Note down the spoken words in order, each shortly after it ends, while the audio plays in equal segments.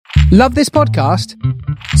Love this podcast?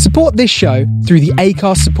 Support this show through the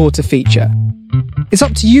Acast supporter feature. It's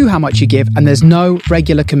up to you how much you give, and there's no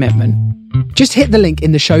regular commitment. Just hit the link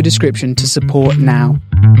in the show description to support now.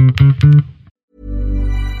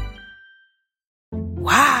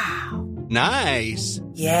 Wow. Nice.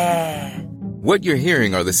 Yeah. What you're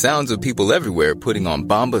hearing are the sounds of people everywhere putting on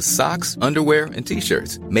Bombas socks, underwear, and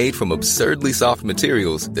T-shirts made from absurdly soft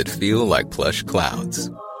materials that feel like plush clouds.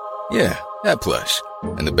 Yeah, that plush.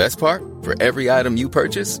 And the best part? For every item you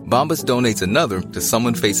purchase, Bombas donates another to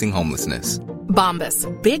someone facing homelessness. Bombas.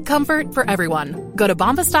 Big comfort for everyone. Go to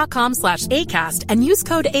bombas.com/ACAST and use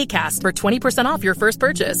code ACAST for 20% off your first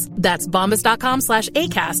purchase. That's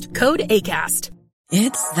bombas.com/ACAST. Code ACAST.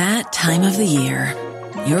 It's that time of the year.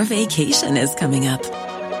 Your vacation is coming up.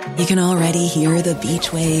 You can already hear the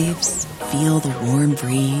beach waves, feel the warm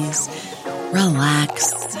breeze,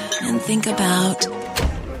 relax, and think about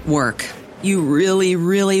work. You really,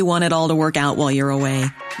 really want it all to work out while you're away.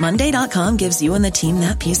 Monday.com gives you and the team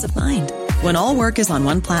that peace of mind. When all work is on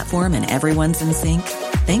one platform and everyone's in sync,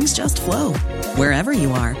 things just flow. Wherever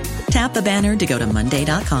you are, tap the banner to go to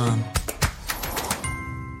Monday.com.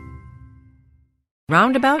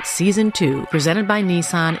 Roundabout Season 2, presented by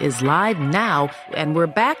Nissan, is live now, and we're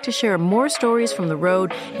back to share more stories from the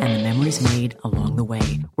road and the memories made along the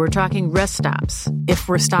way. We're talking rest stops, if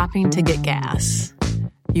we're stopping to get gas.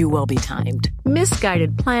 You will be timed.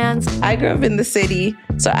 Misguided plans. I grew up in the city,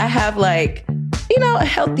 so I have a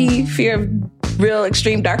healthy fear of real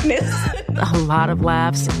extreme darkness. A lot of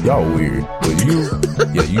laughs. Y'all weird, but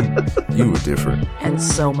you were different. And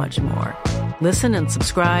so much more. Listen and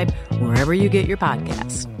subscribe wherever you get your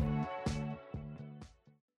podcasts.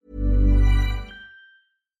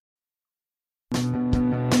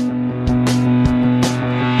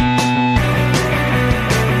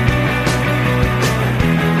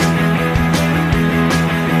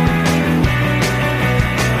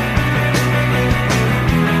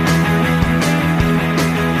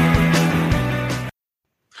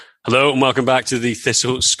 Hello and welcome back to the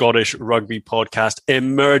Thistle Scottish Rugby Podcast.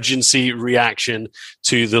 Emergency reaction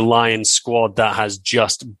to the Lions squad that has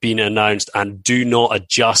just been announced, and do not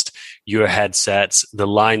adjust your headsets. The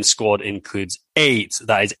Lions squad includes 8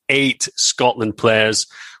 Scotland players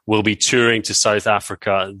will be touring to South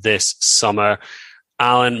Africa this summer.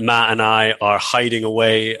 Alan, Matt and I are hiding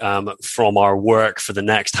away from our work for the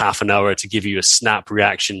next half an hour to give you a snap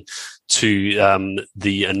reaction to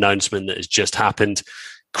the announcement that has just happened.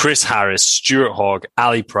 Chris Harris, Stuart Hogg,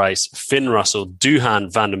 Ali Price, Finn Russell, Duhan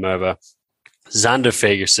van der Merwe, Xander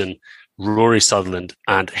Fagerson, Rory Sutherland,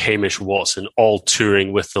 and Hamish Watson all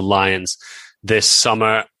touring with the Lions this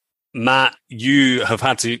summer. Matt, you have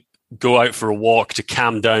had to go out for a walk to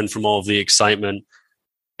calm down from all of the excitement.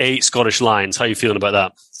 8 Scottish Lions. How are you feeling about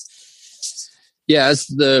that? Yeah, as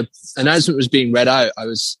the announcement was being read out, I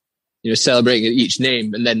was, celebrating at each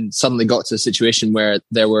name, and then suddenly got to a situation where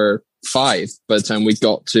there were 5 by the time we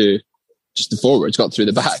got to just the forwards, got through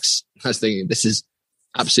the backs. I was thinking, this is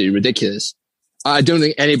absolutely ridiculous. I don't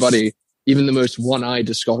think anybody, even the most one-eyed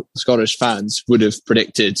Scottish fans, would have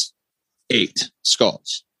predicted 8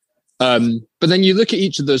 Scots. But then you look at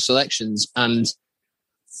each of those selections, and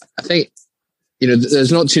I think,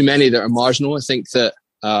 there's not too many that are marginal. I think that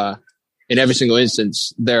in every single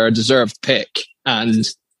instance, they're a deserved pick, and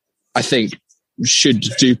I think should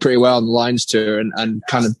do pretty well on the Lions tour and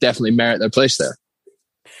kind of definitely merit their place there.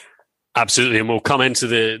 Absolutely, and we'll come into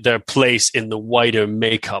their place in the wider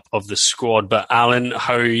makeup of the squad. But Alan,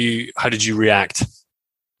 how did you react?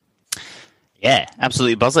 Yeah,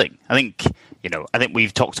 absolutely buzzing. I think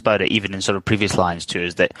we've talked about it even in sort of previous Lions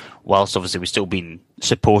tours, that whilst obviously we've still been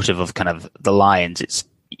supportive of kind of the Lions, it's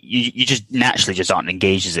you just naturally just aren't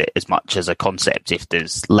engaged as much as a concept if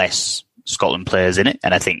there's less Scotland players in it.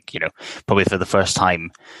 And I think, probably for the first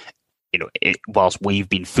time, whilst we've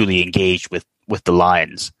been fully engaged with the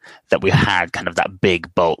Lions, that we had kind of that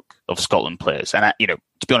big bulk of Scotland players. And, to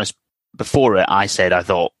be honest, before it, I said I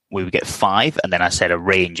thought we would get 5, and then I said a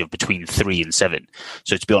range of between 3 and 7.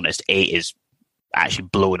 So to be honest, 8 is actually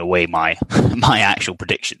blowing away my actual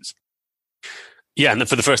predictions. Yeah, and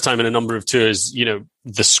for the first time in a number of tours,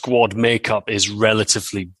 the squad makeup is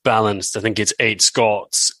relatively balanced. I think it's 8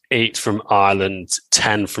 Scots, 8 from Ireland,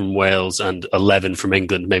 10 from Wales, and 11 from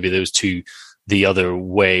England. Maybe those 2 the other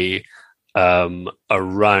way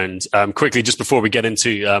around. Quickly, just before we get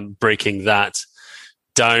into breaking that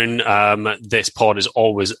down, this pod is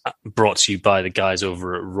always brought to you by the guys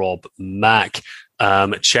over at Rob Mack.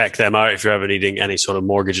 Check them out if you're ever needing any sort of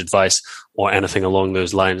mortgage advice or anything along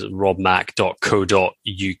those lines.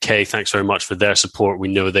 robmac.co.uk. Thanks very much for their support. We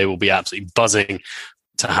know they will be absolutely buzzing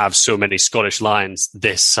to have so many Scottish Lions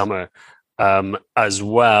this summer as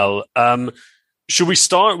well. Should we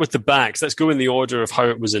start with the backs? Let's go in the order of how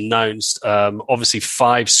it was announced. Obviously,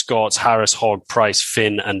 5 Scots, Harris, Hogg, Price,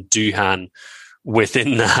 Finn and Doohan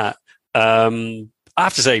within that. I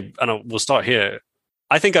have to say, and we'll start here,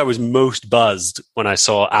 I think I was most buzzed when I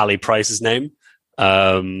saw Ali Price's name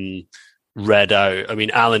read out. I mean,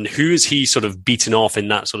 Alan, who is he sort of beaten off in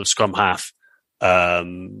that sort of scrum half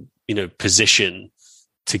position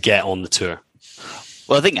to get on the tour?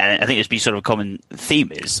 Well, I think it's been sort of a common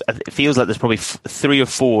theme is it feels like there's probably 3 or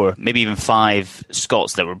 4, maybe even 5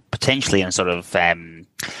 Scots that were potentially in sort of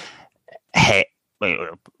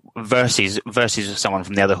versus someone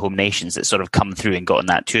from the other home nations that sort of come through and got in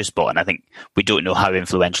that tour spot. And I think we don't know how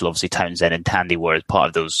influential, obviously, Townsend and Tandy were as part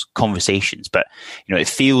of those conversations. But, it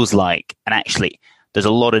feels like, and actually, there's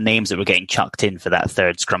a lot of names that were getting chucked in for that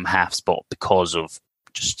third scrum half spot because of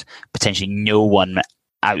just potentially no one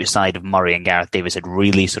outside of Murray and Gareth Davis had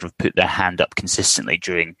really sort of put their hand up consistently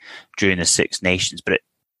during the Six Nations. But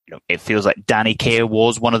it feels like Danny Kerr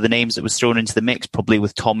was one of the names that was thrown into the mix, probably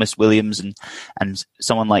with Thomas Williams and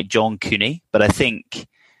someone like John Cooney. But I think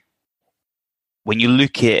when you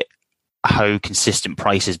look at how consistent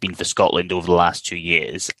Price has been for Scotland over the last 2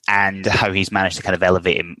 years and how he's managed to kind of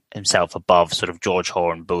elevate himself above sort of George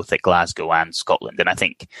Horne, both at Glasgow and Scotland. And I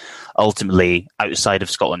think ultimately outside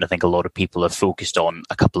of Scotland, I think a lot of people have focused on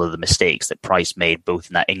a couple of the mistakes that Price made both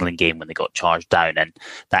in that England game when they got charged down and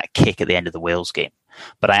that kick at the end of the Wales game.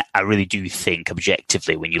 But I really do think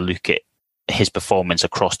objectively when you look at his performance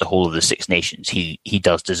across the whole of the Six Nations, he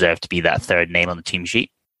does deserve to be that third name on the team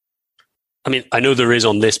sheet. I mean, I know there is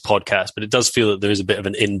on this podcast, but it does feel that there is a bit of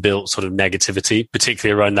an inbuilt sort of negativity,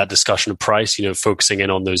 particularly around that discussion of Price, focusing in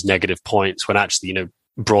on those negative points when actually,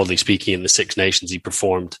 broadly speaking, in the Six Nations, he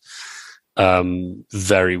performed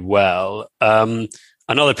very well.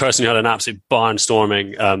 Another person who had an absolute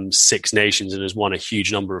barnstorming Six Nations and has won a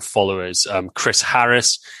huge number of followers, Chris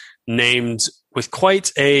Harris, named with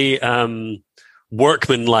quite a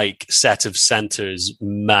workman-like set of centres,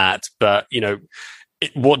 Matt, but,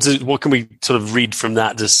 what can we sort of read from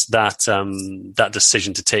that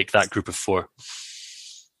decision to take that group of 4?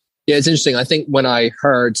 Yeah, it's interesting. I think when I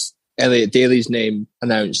heard Elliot Daly's name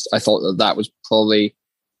announced, I thought that was probably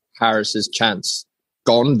Harris's chance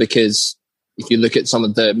gone, because if you look at some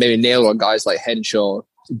of the maybe nail-on guys like Henshaw,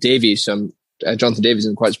 Davies, Jonathan Davies,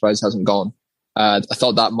 I'm quite surprised hasn't gone. I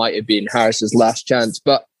thought that might have been Harris's last chance,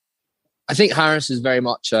 but I think Harris is very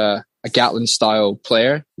much a Gatland style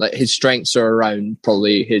player. Like his strengths are around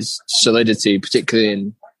probably his solidity, particularly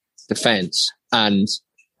in defence. And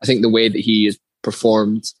I think the way that he has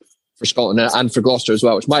performed for Scotland and for Gloucester as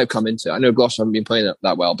well, which might have come into it. I know Gloucester haven't been playing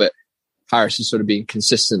that well, but Harris has sort of been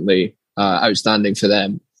consistently outstanding for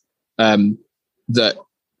them.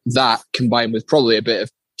 That combined with probably a bit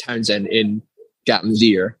of Townsend in Gatland's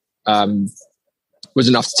ear was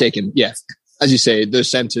enough to take him. Yeah, as you say, those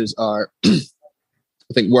centres are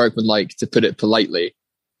I think workmanlike, to put it politely.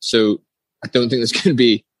 So I don't think there's going to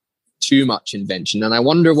be too much invention. And I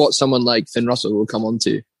wonder what someone like Finn Russell, who will come on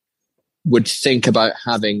to, would think about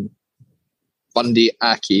having Bundy,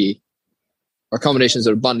 Aki, or combinations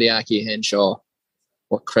of Bundy, Aki, Henshaw,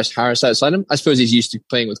 or Chris Harris outside him. I suppose he's used to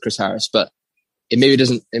playing with Chris Harris, but it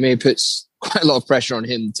maybe puts quite a lot of pressure on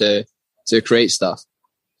him to create stuff.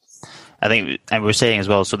 I think, and we're saying as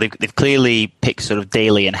well, so they've clearly picked sort of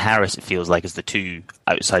Daly and Harris, it feels like, as the 2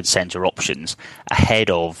 outside centre options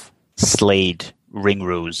ahead of Slade,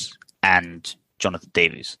 Ringrose and Jonathan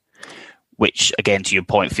Davies, which, again, to your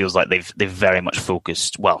point, feels like they've very much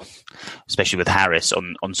focused, well, especially with Harris,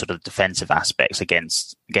 on sort of defensive aspects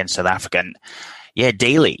against South Africa. And yeah,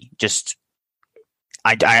 Daly, just...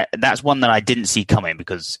 that's one that I didn't see coming,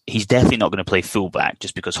 because he's definitely not going to play fullback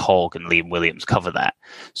just because Hogg and Liam Williams cover that.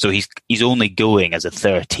 So he's only going as a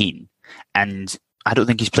 13, and I don't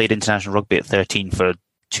think he's played international rugby at 13 for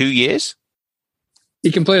 2 years.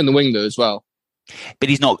 He can play on the wing though as well, but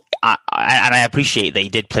he's not. And I appreciate that he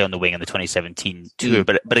did play on the wing in the 2017 tour,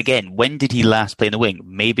 but again, when did he last play on the wing?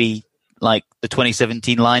 Maybe like the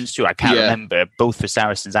 2017 Lions tour. I can't remember, both for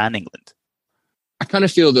Saracens and England. I kind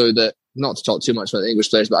of feel though that, not to talk too much about the English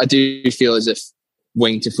players, but I do feel as if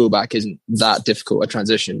wing to fullback isn't that difficult a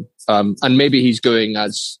transition. And maybe he's going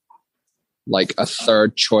as like a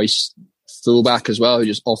third choice fullback as well, who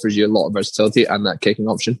just offers you a lot of versatility and that kicking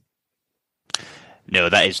option. No,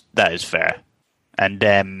 that is fair.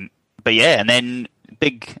 And but yeah, and then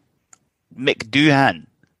big Mick Doohan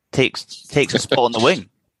takes a spot on the wing.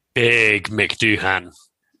 Big Mick Doohan.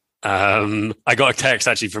 I got a text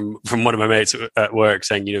actually from one of my mates at work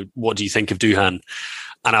saying, what do you think of Duhan?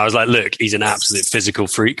 And I was like, look, he's an absolute physical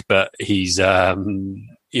freak, but he's,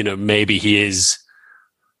 maybe he is,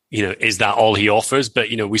 is that all he offers? But,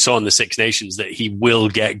 we saw in the Six Nations that he will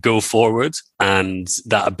go forward, and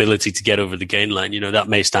that ability to get over the gain line, that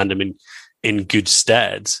may stand him in good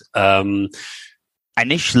stead. I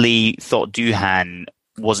initially thought Duhan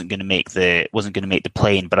wasn't going to make the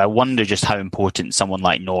plane, but I wonder just how important someone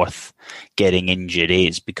like North getting injured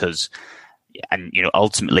is, because, and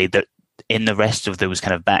ultimately that in the rest of those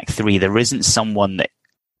kind of back three, there isn't someone that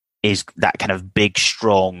is that kind of big,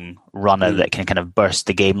 strong runner that can kind of burst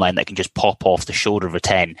the game line, that can just pop off the shoulder of a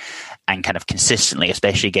 10 and kind of consistently,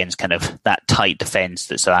 especially against kind of that tight defence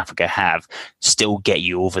that South Africa have, still get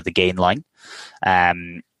you over the gain line.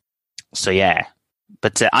 So yeah.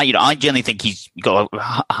 But I generally think he's got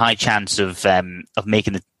a high chance of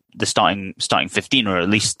making the starting 15, or at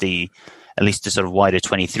least the sort of wider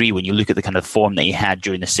 23. When you look at the kind of form that he had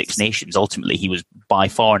during the Six Nations, ultimately he was by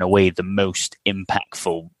far and away the most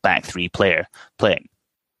impactful back three player playing.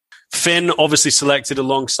 Finn obviously selected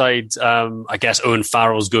alongside, I guess Owen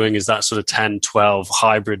Farrell's going as that sort of 10-12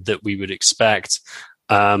 hybrid that we would expect.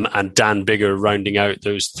 And Dan Biggar rounding out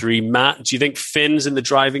those three. Matt, do you think Finn's in the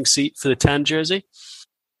driving seat for the 10 jersey?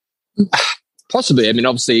 Possibly. I mean,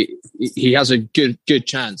 obviously, he has a good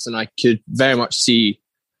chance, and I could very much see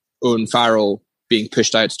Owen Farrell being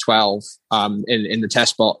pushed out to 12 in the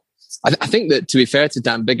test spot. I think that, to be fair to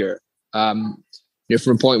Dan Biggar,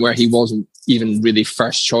 from a point where he wasn't even really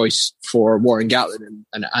first choice for Warren Gatland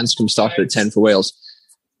and Anscombe started at 10 for Wales,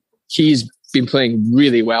 he's been playing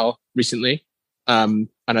really well recently. And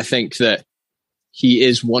I think that he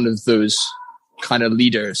is one of those kind of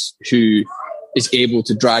leaders who is able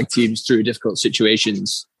to drag teams through difficult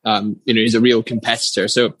situations. He's a real competitor.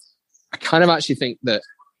 So I kind of actually think that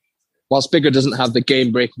whilst Biggar doesn't have the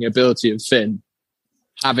game-breaking ability of Finn,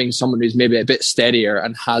 having someone who's maybe a bit steadier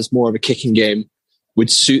and has more of a kicking game would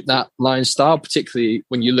suit that line style, particularly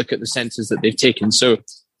when you look at the centres that they've taken. So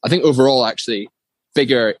I think overall, actually,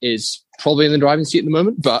 Biggar is probably in the driving seat at the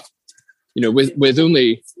moment, but with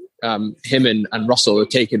only him and Russell are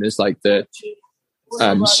taken as like the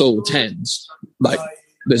sole 10s, like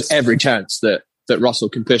there's every chance that Russell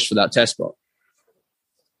can push for that test spot.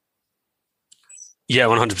 Yeah,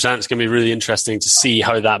 100%. It's going to be really interesting to see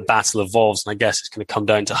how that battle evolves, and I guess it's going to come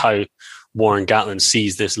down to how Warren Gatland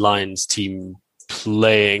sees this Lions team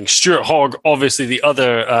playing. Stuart Hogg, obviously the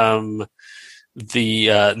other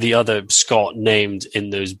Scot named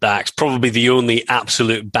in those backs, probably the only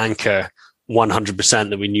absolute banker 100%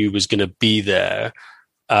 that we knew was going to be there.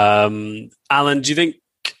 Alan, do you think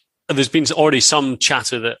there's been already some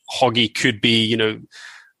chatter that Hoggy could be,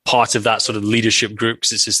 part of that sort of leadership group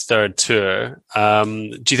because it's his third tour?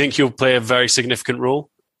 Do you think he'll play a very significant role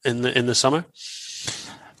in the summer?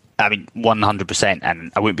 I mean, 100%,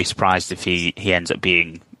 and I wouldn't be surprised if he ends up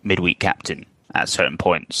being midweek captain at certain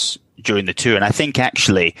points during the tour. And I think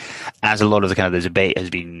actually, as a lot of the kind of the debate has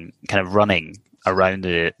been kind of running around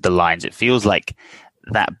the Lions, it feels like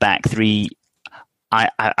that back three,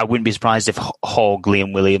 I wouldn't be surprised if Hogg,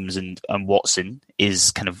 Liam Williams and Watson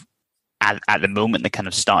is kind of at the moment the kind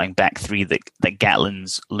of starting back three that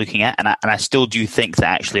Gatland's looking at. And I still do think that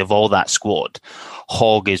actually of all that squad,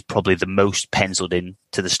 Hogg is probably the most penciled in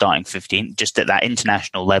to the starting 15. Just at that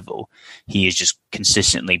international level, he has just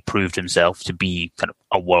consistently proved himself to be kind of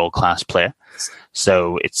a world-class player.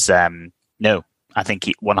 So it's, no, I think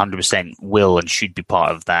he 100% will and should be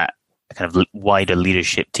part of that kind of wider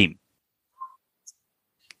leadership team.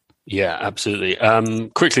 Yeah, absolutely.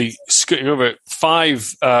 Quickly scooting over, five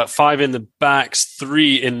in the backs,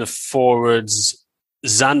 3 in the forwards.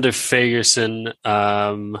 Xander Fagerson,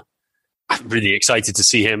 I'm really excited to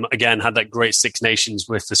see him again. Had that great Six Nations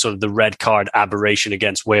with the sort of the red card aberration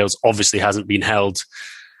against Wales. Obviously, hasn't been held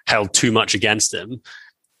too much against him.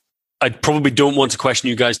 I probably don't want to question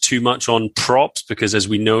you guys too much on props because, as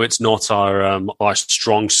we know, it's not our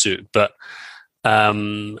strong suit. But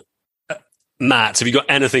Matt, have you got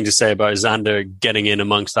anything to say about Xander getting in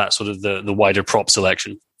amongst that sort of the wider prop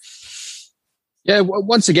selection? Yeah,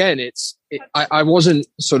 once again, I wasn't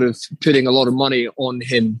sort of putting a lot of money on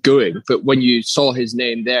him going, but when you saw his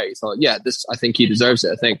name there, you thought, yeah, I think he deserves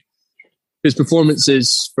it. I think his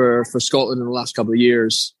performances for Scotland in the last couple of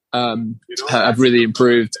years have really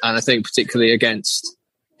improved, and I think particularly against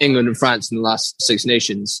England and France in the last Six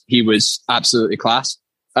Nations, he was absolutely class.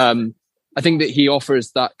 I think that he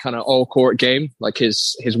offers that kind of all-court game, like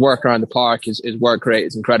his work around the park, his work rate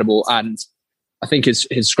is incredible, and I think his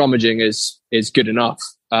scrummaging is good enough.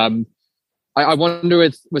 I wonder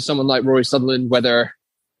with someone like Rory Sutherland whether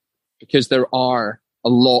because there are a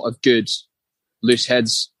lot of good loose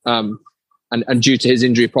heads, and due to his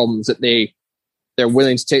injury problems, that they're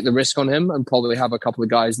willing to take the risk on him and probably have a couple of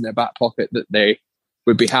guys in their back pocket that they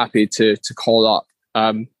would be happy to call up.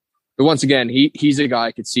 But once again, he's a guy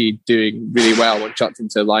I could see doing really well when chucked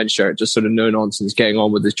into a Lions shirt, just sort of no nonsense, getting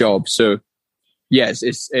on with his job. So yes,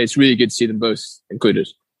 it's really good to see them both included.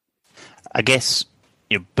 I guess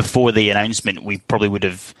before the announcement, we probably would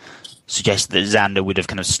have suggested that Xander would have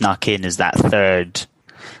kind of snuck in as that third.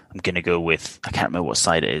 I'm going to go with, I can't remember what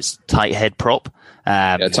side it is, tight head prop.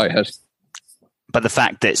 Tight head. But the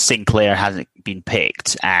fact that Sinclair hasn't been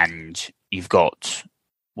picked and you've got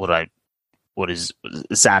what is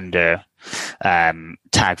Xander,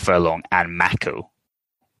 Tag Furlong, and Mako,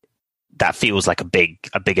 that feels like a big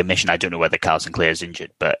omission. I don't know whether Kyle Sinclair is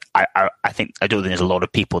injured, but I don't think there's a lot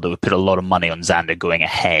of people that would put a lot of money on Xander going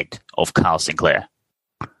ahead of Kyle Sinclair.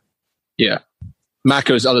 Yeah.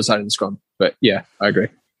 Mako's other side of the scrum, but yeah, I agree.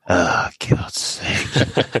 Oh, God's sake.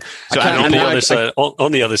 So on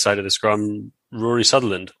the other side of the scrum, Rory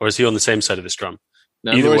Sutherland, or is he on the same side of the scrum?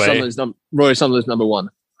 No, Rory Sutherland's number one.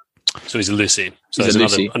 So he's a Lucy. So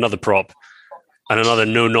there's another prop and another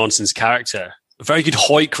no-nonsense character. A very good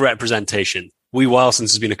Hoik representation. Wee while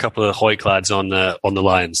since there's been a couple of Hoik lads on the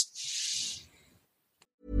Lions.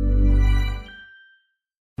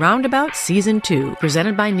 Roundabout Season 2,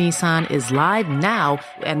 presented by Nissan, is live now,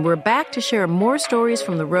 and we're back to share more stories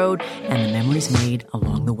from the road and the memories made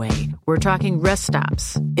along the way. We're talking rest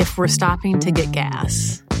stops. If we're stopping to get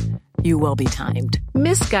gas, you will be timed.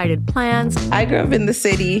 Misguided plans. I grew up in the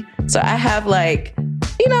city, so I have a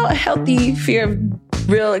healthy fear of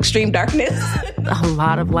real extreme darkness. A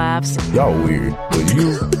lot of laughs. Y'all weird, but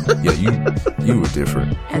you were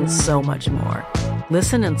different. And so much more.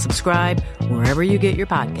 Listen and subscribe wherever you get your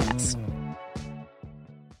podcasts.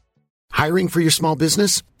 Hiring for your small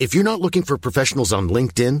business? If you're not looking for professionals on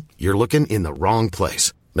LinkedIn, you're looking in the wrong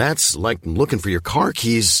place. That's like looking for your car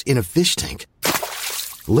keys in a fish tank.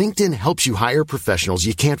 LinkedIn helps you hire professionals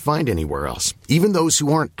you can't find anywhere else, even those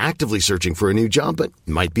who aren't actively searching for a new job but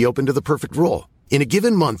might be open to the perfect role. In a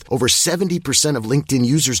given month, over 70% of LinkedIn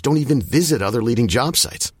users don't even visit other leading job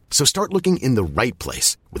sites. So start looking in the right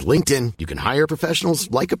place. With LinkedIn, you can hire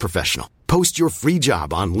professionals like a professional. Post your free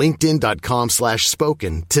job on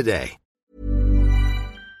linkedin.com/spoken today.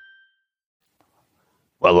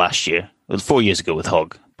 Well, last year. It was 4 years ago with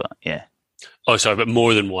Hogg, but yeah. Oh, sorry, but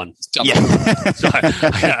more than one. Yeah. Sorry,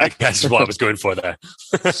 I guess is what I was going for there.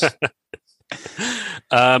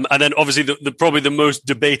 And then obviously probably the most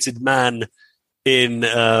debated man in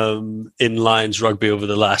Lions rugby over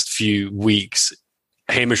the last few weeks,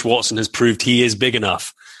 Hamish Watson, has proved he is big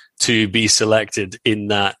enough to be selected in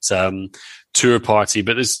that tour party.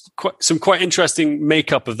 But there's some quite interesting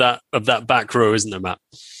makeup of that back row, isn't there, Matt?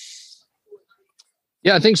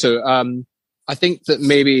 Yeah, I think so. I think that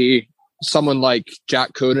maybe someone like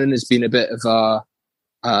Jack Conan has been a bit of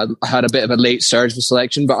had a bit of a late surge for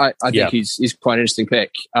selection, but I think he's quite an interesting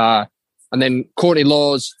pick. And then Courtney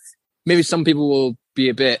Laws, maybe some people will be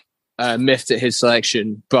a bit miffed at his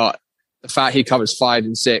selection, but the fact he covers 5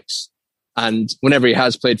 and 6, and whenever he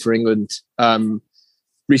has played for England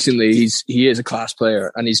recently, he is a class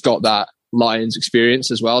player and he's got that Lions experience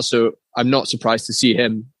as well. So I'm not surprised to see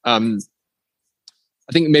him. I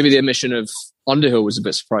think maybe the omission of Underhill was a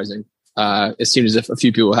bit surprising. It seemed as if a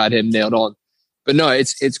few people had him nailed on. But no,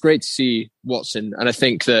 it's great to see Watson, and I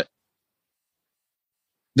think that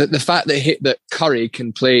the fact that Curry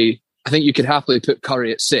can play, I think you could happily put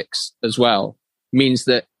Curry at 6 as well, means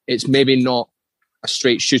that it's maybe not a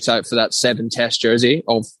straight shootout for that 7 test jersey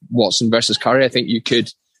of Watson versus Curry. I think you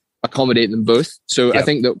could accommodate them both. So I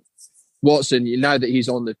think that Watson, now that he's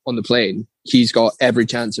on the plane, he's got every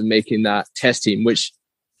chance of making that test team, which,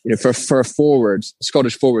 for a forward,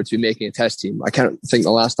 Scottish forward to be making a test team, I can't think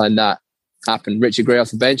the last time that happened. Richard Gray off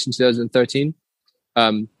the bench in 2013.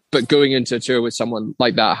 But going into a tour with someone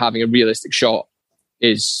like that, having a realistic shot,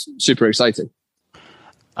 is super exciting.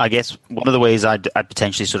 I guess one of the ways I'd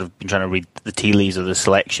potentially sort of been trying to read the tea leaves of the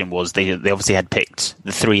selection was they obviously had picked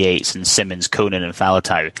the 3/8s and Simmons, Conan and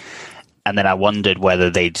Faletau. And then I wondered whether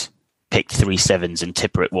they'd picked 3/7s and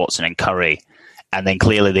Tipperitt, Watson and Curry. And then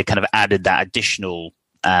clearly they kind of added that additional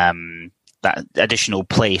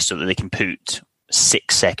place so that they can put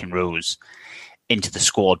 6 second rows into the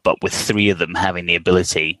squad, but with 3 of them having the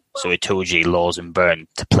ability, so Itoje, Laws and Byrne,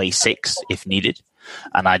 to play 6 if needed.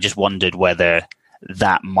 And I just wondered whether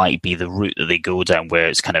that might be the route that they go down, where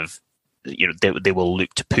it's kind of, they will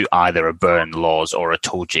look to put either a Byrne, Laws or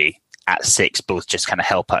Itoje at 6, both just kind of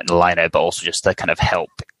help out in the line out, but also just to kind of help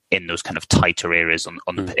in those kind of tighter areas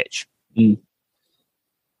on the pitch.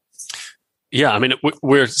 Yeah, I mean,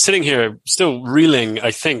 we're sitting here still reeling,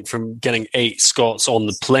 I think, from getting 8 Scots on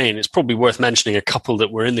the plane. It's probably worth mentioning a couple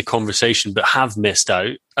that were in the conversation but have missed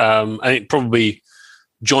out. I think probably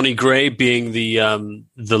Johnny Gray being the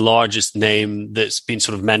largest name that's been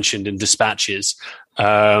sort of mentioned in dispatches.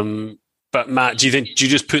 But Matt, do you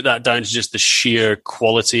just put that down to just the sheer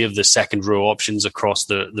quality of the second row options across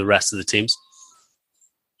the rest of the teams?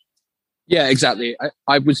 Yeah, exactly.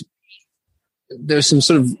 There's some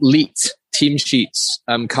sort of leaked team sheets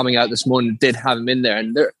coming out this morning did have him in there,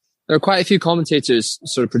 and there are quite a few commentators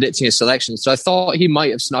sort of predicting his selection. So I thought he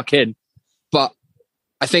might have snuck in, but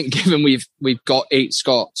I think given we've got 8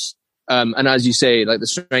 Scots, and as you say, like the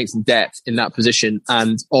strength and depth in that position,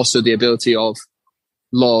 and also the ability of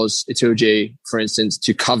Laws, Itoje, for instance,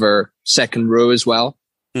 to cover second row as well,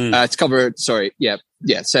 second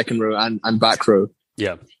row and back row.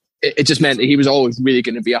 Yeah. It just meant that he was always really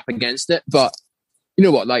going to be up against it. But you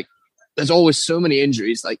know what, like, there's always so many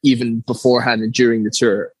injuries, like even beforehand and during the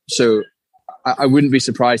tour. So I wouldn't be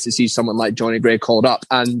surprised to see someone like Johnny Gray called up.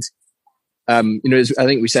 And, I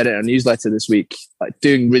think we said it in our newsletter this week, like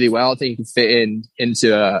doing really well. I think he can fit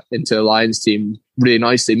into a Lions team really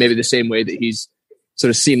nicely, maybe the same way that he's sort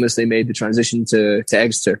of seamlessly made the transition to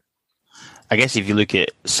Exeter. I guess if you look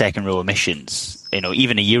at second row emissions,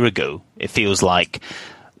 even a year ago, it feels like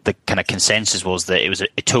the kind of consensus was that it was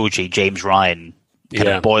Itoje, James Ryan kind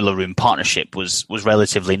of boiler room partnership was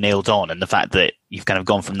relatively nailed on, and the fact that you've kind of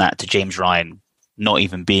gone from that to James Ryan not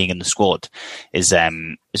even being in the squad is a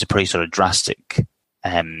pretty sort of drastic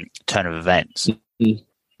turn of events. Mm-hmm.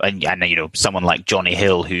 And someone like Johnny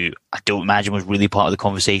Hill, who I don't imagine was really part of the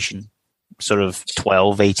conversation sort of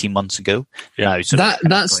 12-18 months ago. That's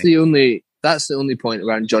the only point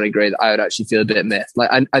around Johnny Gray that I would actually feel a bit miffed. Like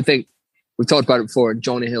I think we've talked about it before, and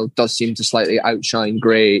Johnny Hill does seem to slightly outshine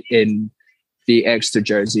Gray in the Exeter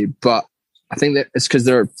jersey, but I think that it's because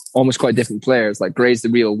they're almost quite different players. Like Gray's the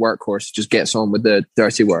real workhorse, just gets on with the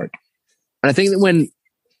dirty work. And I think that when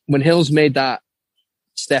Hill's made that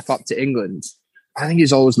step up to England, I think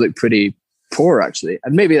he's always looked pretty poor, actually.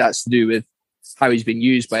 And maybe that's to do with how he's been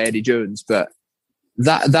used by Eddie Jones, but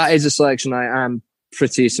that is a selection I am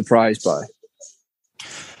pretty surprised by.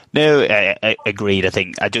 No, I agreed.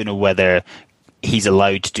 I don't know whether he's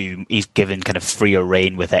given kind of freer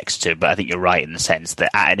reign with Exeter, but I think you're right in the sense that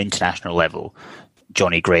at an international level,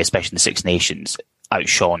 Johnny Gray, especially in the Six Nations,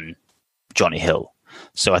 outshone Johnny Hill.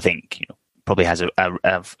 So I think probably has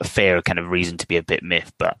a fair kind of reason to be a bit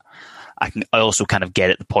miffed, but I also kind of get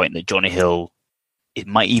at the point that Johnny Hill, it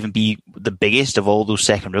might even be the biggest of all those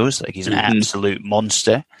second rows. Like he's an absolute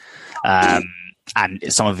monster, and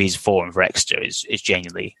some of his form for Exeter is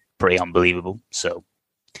genuinely pretty unbelievable. So.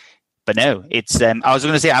 But no, it's. I was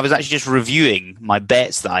going to say I was actually just reviewing my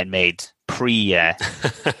bets that I made pre. I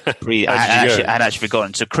had actually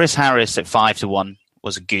forgotten. So Chris Harris at 5-1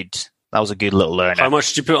 was a good little learner. How much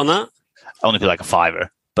did you put on that? I only put like a $5,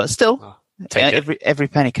 but still, every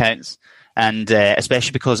penny counts. And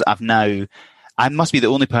especially because I must be the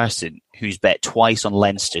only person who's bet twice on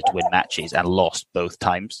Leinster to win matches and lost both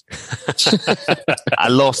times. I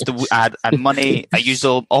had money. I used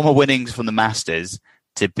all my winnings from the Masters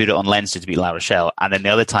to put it on Leinster to beat La Rochelle, and then the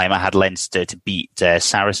other time I had Leinster to beat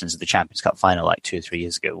Saracens at the Champions Cup final like 2 or 3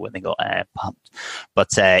 years ago when they got pumped.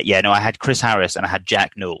 But I had Chris Harris and I had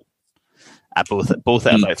Jack Noel at both at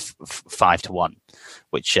about 5-1,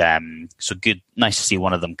 which so good, nice to see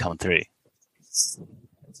one of them come through.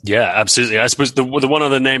 Yeah, absolutely. I suppose the one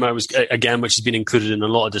other name I was again, which has been included in a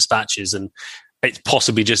lot of dispatches, and it's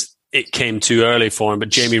possibly just it came too early for him, but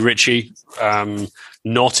Jamie Ritchie,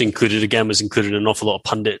 not included, again, was included in an awful lot of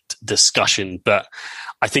pundit discussion. But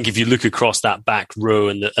I think if you look across that back row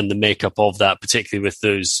and the makeup of that, particularly with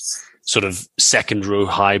those sort of second row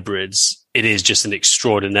hybrids, it is just an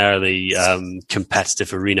extraordinarily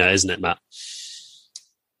competitive arena, isn't it, Matt?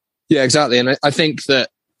 Yeah, exactly. And I think that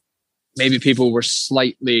maybe people were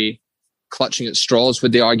slightly clutching at straws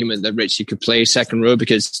with the argument that Ritchie could play second row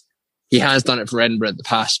because he has done it for Edinburgh in the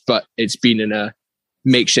past, but it's been in a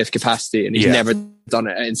makeshift capacity and he's never done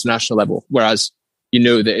it at international level. Whereas that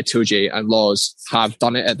Itoje and Laws have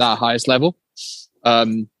done it at that highest level. I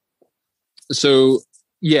think,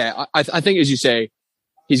 as you say,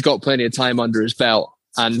 he's got plenty of time under his belt.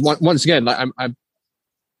 And once again, like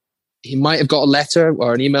he might have got a letter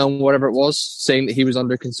or an email, whatever it was, saying that he was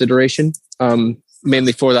under consideration,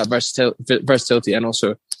 mainly for that versatility and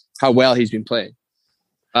also how well he's been playing.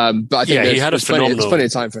 But I think there's plenty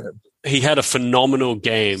of time for him. He had a phenomenal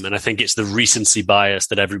game, and I think it's the recency bias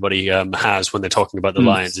that everybody has when they're talking about the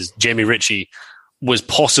Lions. Is Jamie Ritchie was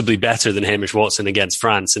possibly better than Hamish Watson against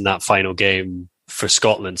France in that final game for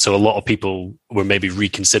Scotland. So a lot of people were maybe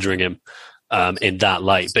reconsidering him in that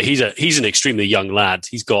light. But he's an extremely young lad.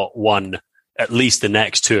 He's got at least the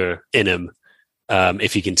next tour in him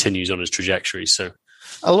if he continues on his trajectory. So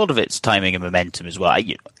a lot of it's timing and momentum as well. I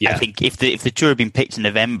think if the tour had been picked in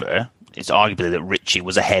November, it's arguably that Richie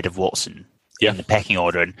was ahead of Watson in the pecking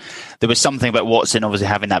order. And there was something about Watson obviously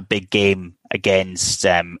having that big game against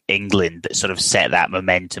England that sort of set that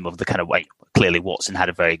momentum of the kind of like, clearly Watson had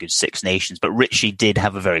a very good Six Nations, but Richie did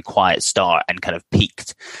have a very quiet start and kind of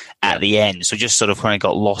peaked at the end. So just sort of kind of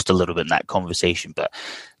got lost a little bit in that conversation. But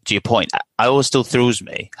to your point, it always still throws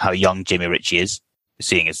me how young Jamie Ritchie is,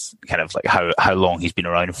 seeing as kind of like how long he's been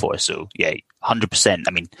around for. So yeah, 100%.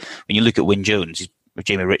 I mean, when you look at Wyn Jones,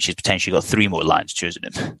 Jamie Ritchie's potentially got 3 more Lions tours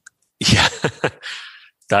in him. Yeah,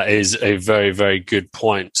 that is a very, very good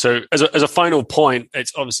point. So as a final point,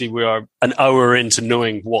 it's obviously we are an hour into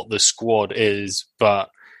knowing what the squad is, but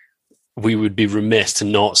we would be remiss to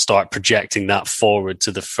not start projecting that forward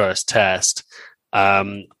to the first test. Out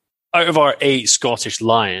of our 8 Scottish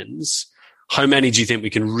Lions, how many do you think we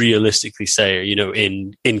can realistically say are,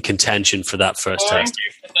 in contention for that first test?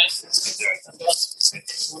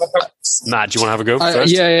 Matt, do you want to have a go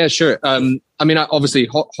first? Yeah, sure. I mean, obviously,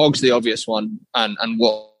 Hogg's the obvious one, and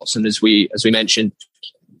Watson, as we mentioned.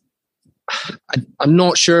 I'm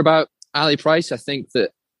not sure about Ali Price. I think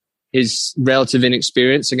that his relative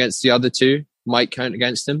inexperience against the other two might count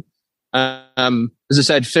against him. As I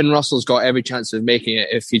said, Finn Russell's got every chance of making it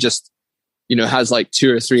if he just, has like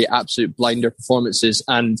 2 or 3 absolute blinder performances,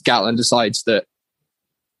 and Gatland decides that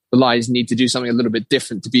the Lions need to do something a little bit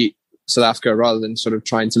different to beat South Africa rather than sort of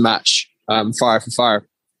trying to match fire for fire.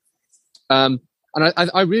 And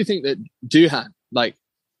I really think that Duhan, like,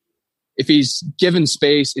 if he's given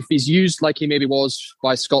space, if he's used like he maybe was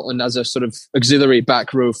by Scotland as a sort of auxiliary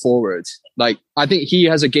back row forward, like, I think he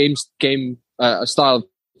has a style of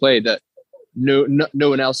play that no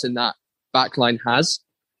one else in that back line has.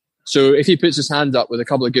 So if he puts his hand up with a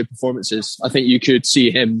couple of good performances, I think you could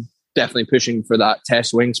see him definitely pushing for that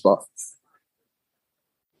test wing spot.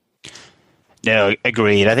 No,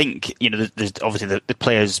 agreed. I think, there's obviously the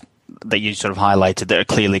players that you sort of highlighted that are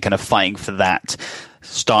clearly kind of fighting for that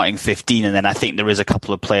starting 15. And then I think there is a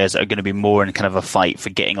couple of players that are going to be more in kind of a fight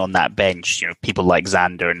for getting on that bench. People like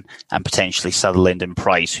Xander and potentially Sutherland and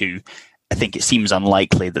Price, who I think it seems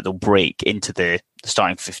unlikely that they'll break into the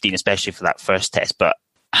starting 15, especially for that first test, but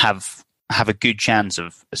have a good chance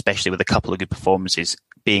of, especially with a couple of good performances,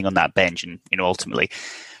 being on that bench and, ultimately,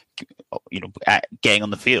 getting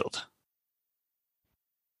on the field.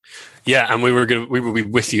 Yeah, and we will be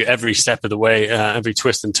with you every step of the way, every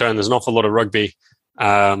twist and turn. There's an awful lot of rugby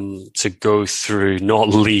to go through, not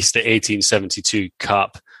least the 1872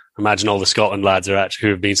 Cup. Imagine all the Scotland lads who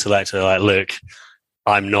have been selected are like, look,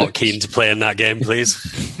 I'm not keen to play in that game, please.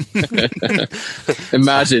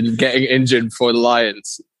 Imagine getting injured for the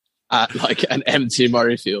Lions at like an empty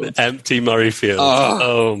Murrayfield. Empty Murrayfield.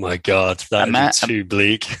 Oh my God, that's too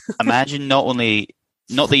bleak. Imagine not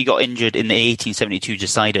that you got injured in the 1872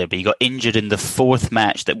 decider, but you got injured in the 4th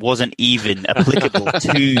match that wasn't even applicable to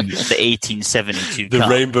the 1872 the Cup.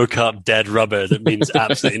 Rainbow Cup dead rubber that means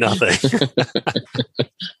absolutely nothing.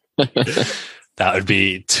 That would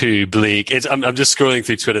be too bleak. I'm just scrolling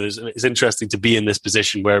through Twitter. It's interesting to be in this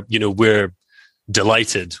position where, we're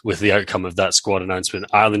delighted with the outcome of that squad announcement.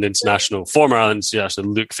 Former Ireland International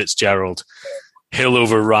Luke Fitzgerald, Hill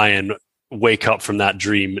over Ryan, wake up from that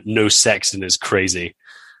dream. No Sexton is crazy.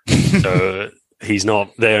 So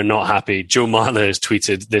they're not happy. Joe Marler has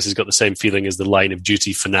tweeted, this has got the same feeling as the Line of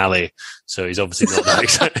Duty finale. So he's obviously not that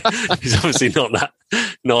excited. He's obviously not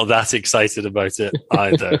that excited about it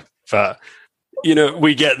either. But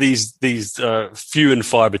we get these few and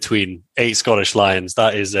far between 8 Scottish Lions.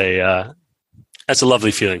 That is that's a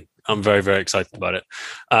lovely feeling. I'm very, very excited about it.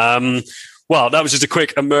 Well, that was just a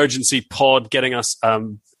quick emergency pod getting us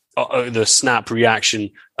the snap reaction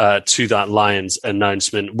to that Lions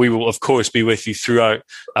announcement. We will, of course, be with you throughout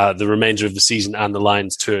the remainder of the season and the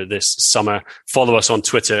Lions tour this summer. Follow us on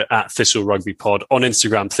Twitter at Thistle Rugby Pod, on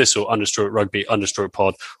Instagram,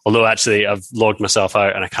 Thistle_Rugby_pod. Although actually I've logged myself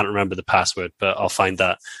out and I can't remember the password, but I'll find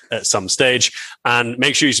that at some stage. And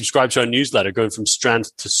make sure you subscribe to our newsletter, going from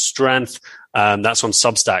strength to strength. That's on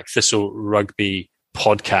Substack, Thistle Rugby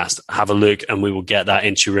Podcast. Have a look and we will get that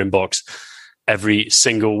into your inbox every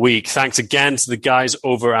single week. Thanks again to the guys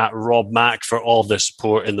over at Rob Mack for all their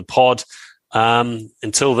support in the pod.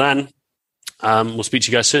 Until then, we'll speak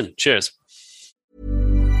to you guys soon. Cheers.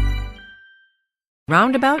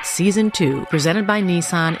 Roundabout Season 2, presented by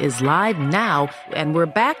Nissan, is live now, and we're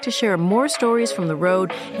back to share more stories from the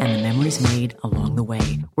road and the memories made along the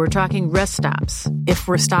way. We're talking rest stops. If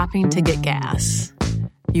we're stopping to get gas,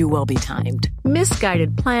 you will be timed.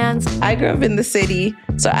 Misguided plans. I grew up in the city,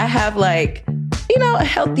 so I have a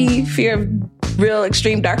healthy fear of real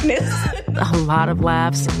extreme darkness. A lot of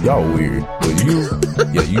laughs. Y'all weird, but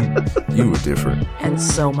you were different. And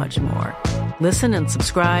so much more. Listen and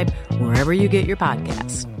subscribe wherever you get your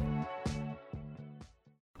podcasts.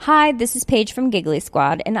 Hi, this is Paige from Giggly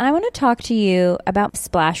Squad, and I want to talk to you about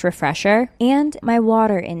Splash Refresher and my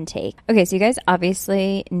water intake. Okay, so you guys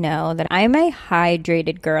obviously know that I'm a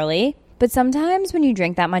hydrated girly, but sometimes when you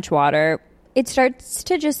drink that much water, it starts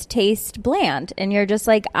to just taste bland, and you're just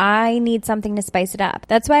like, I need something to spice it up.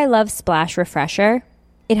 That's why I love Splash Refresher.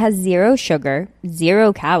 It has 0 sugar,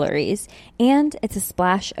 0 calories, and it's a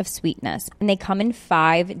splash of sweetness. And they come in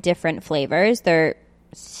 5 different flavors. They're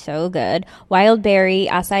so good. Wild berry,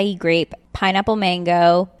 acai grape, pineapple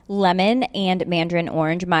mango, lemon, and mandarin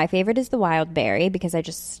orange. My favorite is the wild berry because I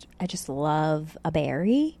just love a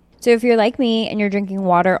berry. So if you're like me and you're drinking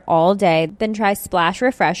water all day, then try Splash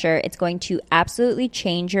Refresher. It's going to absolutely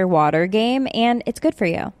change your water game, and it's good for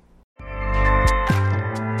you.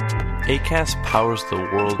 Acast powers the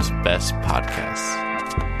world's best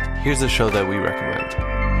podcasts. Here's a show that we recommend.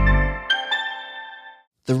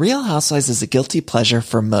 The Real Housewives is a guilty pleasure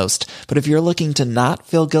for most, but if you're looking to not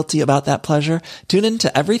feel guilty about that pleasure, tune in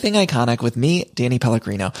to Everything Iconic with me, Danny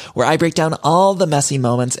Pellegrino, where I break down all the messy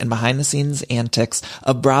moments and behind-the-scenes antics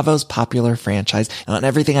of Bravo's popular franchise. And on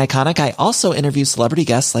Everything Iconic, I also interview celebrity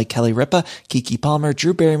guests like Kelly Ripa, Keke Palmer,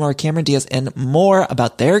 Drew Barrymore, Cameron Diaz, and more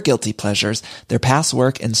about their guilty pleasures, their past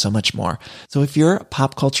work, and so much more. So if you're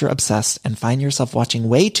pop culture obsessed and find yourself watching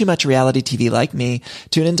way too much reality TV like me,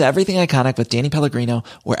 tune in to Everything Iconic with Danny Pellegrino,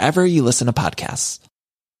 wherever you listen to podcasts.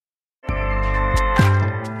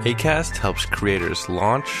 Acast helps creators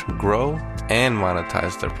launch, grow, and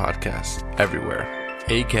monetize their podcasts everywhere.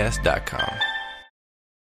 Acast.com.